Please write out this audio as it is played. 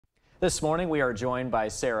This morning we are joined by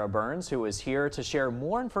Sarah Burns, who is here to share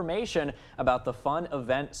more information about the fun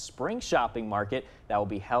event Spring Shopping Market that will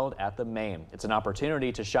be held at the Main. It's an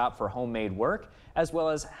opportunity to shop for homemade work as well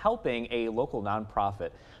as helping a local nonprofit.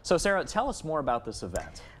 So Sarah, tell us more about this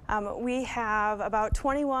event. We have about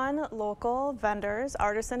 21 local vendors,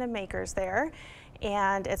 artisan and makers there,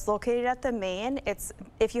 and it's located at the Main.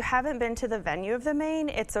 If you haven't been to the venue of the Main,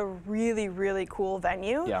 it's a really, really cool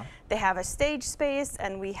venue. Yeah. They have a stage space,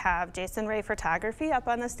 and we have Jason Ray Photography up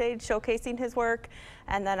on the stage showcasing his work,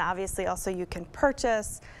 and then obviously also you can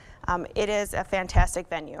purchase. It is a fantastic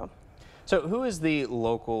venue. So who is the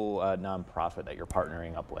local nonprofit that you're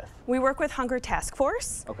partnering up with? We work with Hunger Task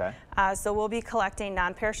Force. Okay. So we'll be collecting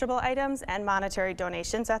non-perishable items and monetary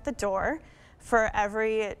donations at the door. For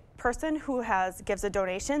every person who gives a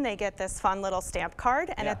donation, they get this fun little stamp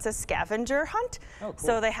card, and it's a scavenger hunt. Oh, cool.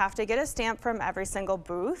 So they have to get a stamp from every single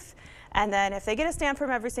booth, and then if they get a stamp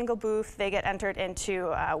from every single booth, they get entered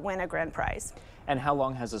into win a grand prize. And how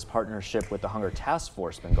long has this partnership with the Hunger Task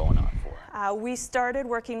Force been going on for? We started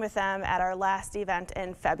working with them at our last event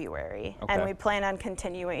in February, and we plan on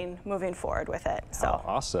continuing moving forward with it. So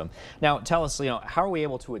awesome. Now tell us, how are we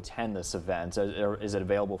able to attend this event? Is it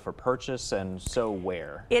available for purchase, and so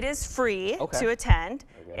where? It is free to attend.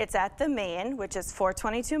 It's at the Main, which is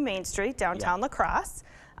 422 Main Street, downtown La Crosse.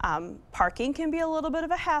 Parking can be a little bit of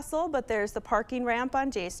a hassle, but there's the parking ramp on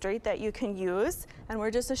J Street that you can use, and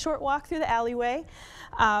we're just a short walk through the alleyway.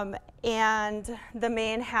 And the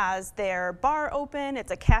Main has their bar open. It's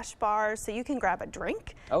a cash bar, so you can grab a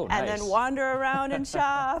drink and then wander around and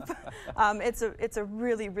shop. It's a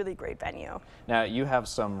really, really great venue. Now you have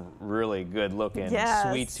some really good looking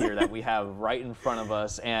sweets here that we have right in front of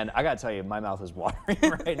us, and I gotta tell you, my mouth is watering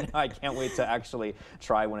right now. I can't wait to actually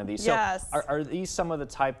try one of these. So are these some of the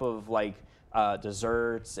type of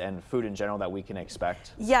desserts and food in general that we can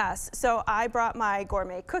expect? Yes, so I brought my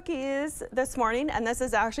gourmet cookies this morning, and this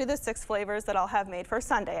is actually the 6 flavors that I'll have made for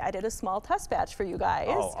Sunday. I did a small test batch for you guys.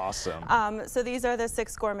 Oh, awesome. So these are the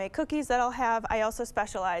 6 gourmet cookies that I'll have. I also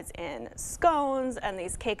specialize in scones and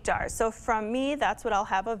these cake jars. So from me, that's what I'll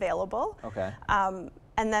have available. Okay. And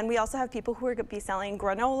then we also have people who are going to be selling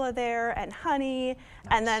granola there and honey,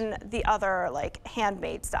 and then the other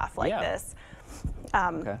handmade stuff like this.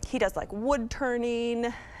 He does wood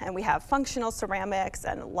turning, and we have functional ceramics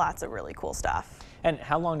and lots of really cool stuff. And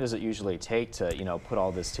how long does it usually take to, put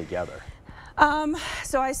all this together?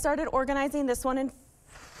 So I started organizing this one in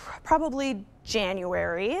probably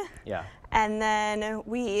January. Yeah. And then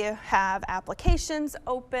we have applications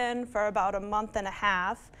open for about a month and a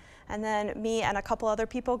half. And then me and a couple other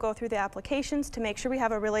people go through the applications to make sure we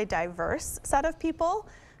have a really diverse set of people,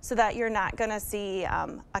 so that you're not going to see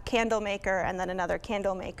a candle maker and then another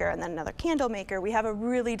candle maker and then another candle maker. We have a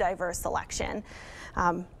really diverse selection.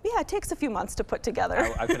 It takes a few months to put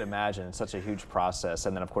together. I could imagine. It's such a huge process,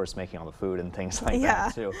 and then of course making all the food and things like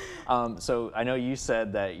that too. So I know you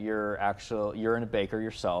said that you're a baker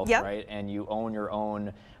yourself, right? And you own your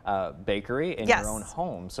own bakery in your own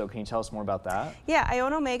home. So can you tell us more about that? Yeah, I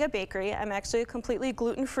own Omega Bakery. I'm actually a completely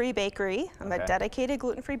gluten-free bakery. I'm a dedicated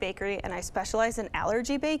gluten-free bakery, and I specialize in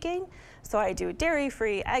allergy baking. So I do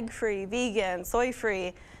dairy-free, egg-free, vegan, soy-free.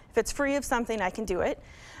 If it's free of something, I can do it.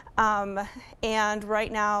 And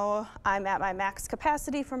right now I'm at my max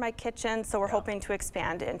capacity for my kitchen, so we're hoping to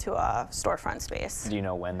expand into a storefront space. Do you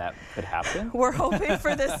know when that could happen? We're hoping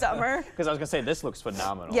for this summer. Because I was going to say, this looks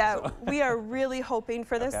phenomenal. Yeah, we are really hoping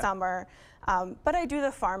for this summer. But I do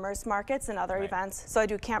the farmers markets and other events. So I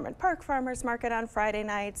do Cameron Park Farmers Market on Friday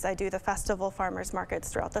nights. I do the festival farmers markets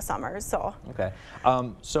throughout the summers. So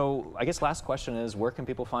so I guess last question is, where can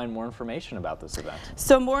people find more information about this event?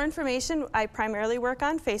 So more information, I primarily work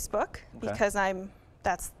on Facebook because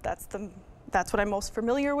that's what I'm most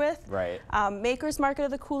familiar with. Right. Makers Market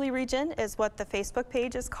of the Coulee Region is what the Facebook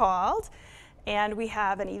page is called, and we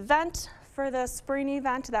have an event for the spring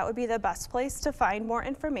event. That would be the best place to find more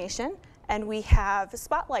information. And we have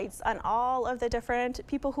spotlights on all of the different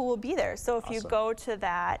people who will be there. So if you go to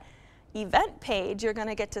that event page, you're going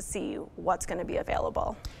to get to see what's going to be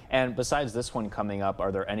available. And besides this one coming up,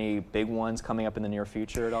 are there any big ones coming up in the near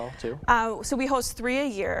future at all, too? So we host 3 a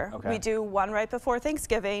year. We do one right before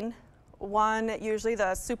Thanksgiving, one usually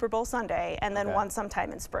the Super Bowl Sunday, and then one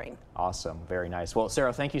sometime in spring. Awesome. Very nice. Well,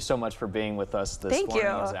 Sarah, thank you so much for being with us this morning.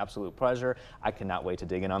 It was an absolute pleasure. I cannot wait to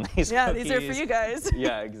dig in on these cookies. These are for you guys.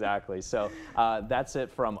 Yeah, exactly. So that's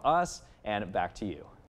it from us, and back to you.